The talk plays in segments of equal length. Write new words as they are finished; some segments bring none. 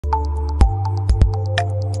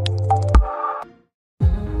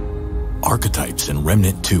archetypes in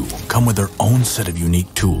Remnant 2 come with their own set of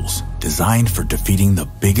unique tools designed for defeating the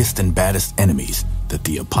biggest and baddest enemies that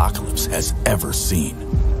the apocalypse has ever seen.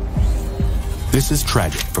 This is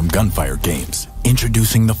Tragic from Gunfire Games,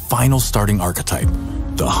 introducing the final starting archetype,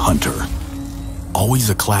 the Hunter. Always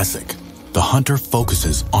a classic, the Hunter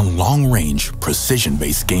focuses on long-range,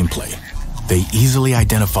 precision-based gameplay. They easily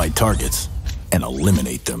identify targets and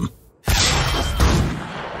eliminate them,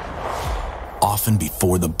 often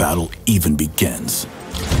before the battle even begins.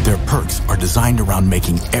 Their perks are designed around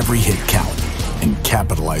making every hit count and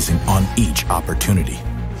capitalizing on each opportunity,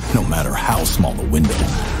 no matter how small the window.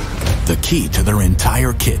 The key to their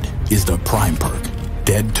entire kit is the prime perk,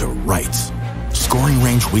 Dead to Rights. Scoring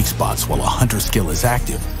range weak spots while a Hunter skill is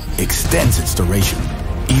active extends its duration,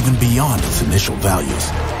 even beyond its initial values.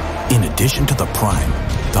 In addition to the prime,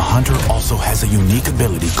 the Hunter also has a unique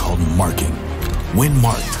ability called marking. When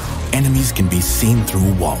marked, enemies can be seen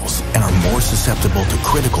through walls and are more susceptible to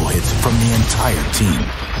critical hits from the entire team.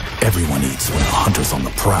 Everyone eats when a Hunter's on the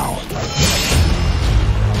prowl.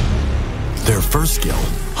 Their first skill,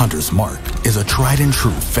 Hunter's Mark, is a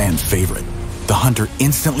tried-and-true fan favorite. The Hunter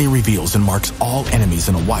instantly reveals and marks all enemies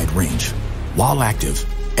in a wide range. While active,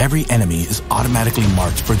 every enemy is automatically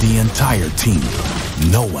marked for the entire team.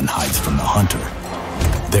 No one hides from the Hunter.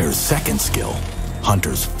 Their second skill,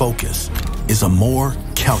 Hunter's Focus, is a more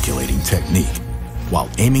calculating technique. While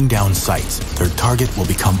aiming down sights, their target will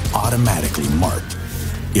become automatically marked.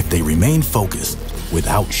 If they remain focused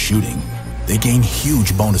without shooting, they gain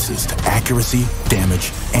huge bonuses to accuracy,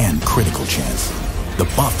 damage, and critical chance. The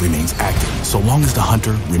buff remains active so long as the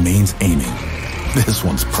Hunter remains aiming. This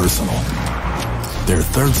one's personal. Their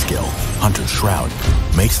third skill, Hunter's Shroud,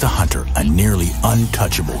 makes the Hunter a nearly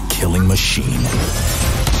untouchable killing machine.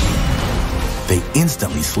 They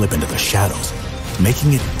instantly slip into the shadows,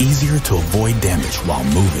 making it easier to avoid damage while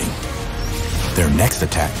moving. Their next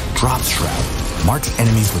attack, Drops Shroud, marks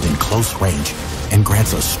enemies within close range and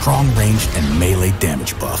grants a strong range and melee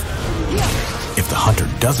damage buff. If the Hunter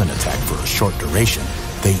doesn't attack for a short duration,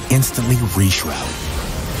 they instantly re-shroud.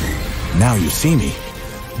 Now you see me,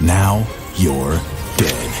 now you're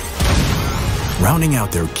dead. Rounding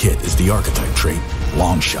out their kit is the archetype trait,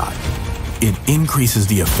 Long Shot. It increases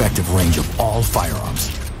the effective range of all firearms,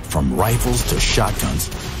 from rifles to shotguns,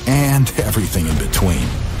 and everything in between.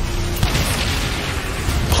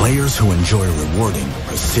 Players who enjoy rewarding,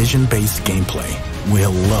 precision-based gameplay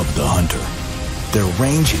will love the Hunter. Their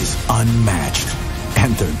range is unmatched,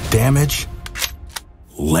 and their damage,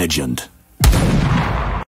 legend.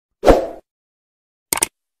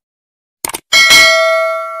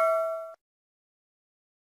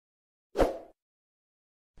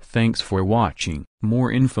 Thanks for watching.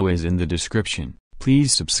 More info is in the description.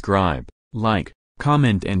 Please subscribe, like,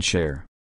 comment and share.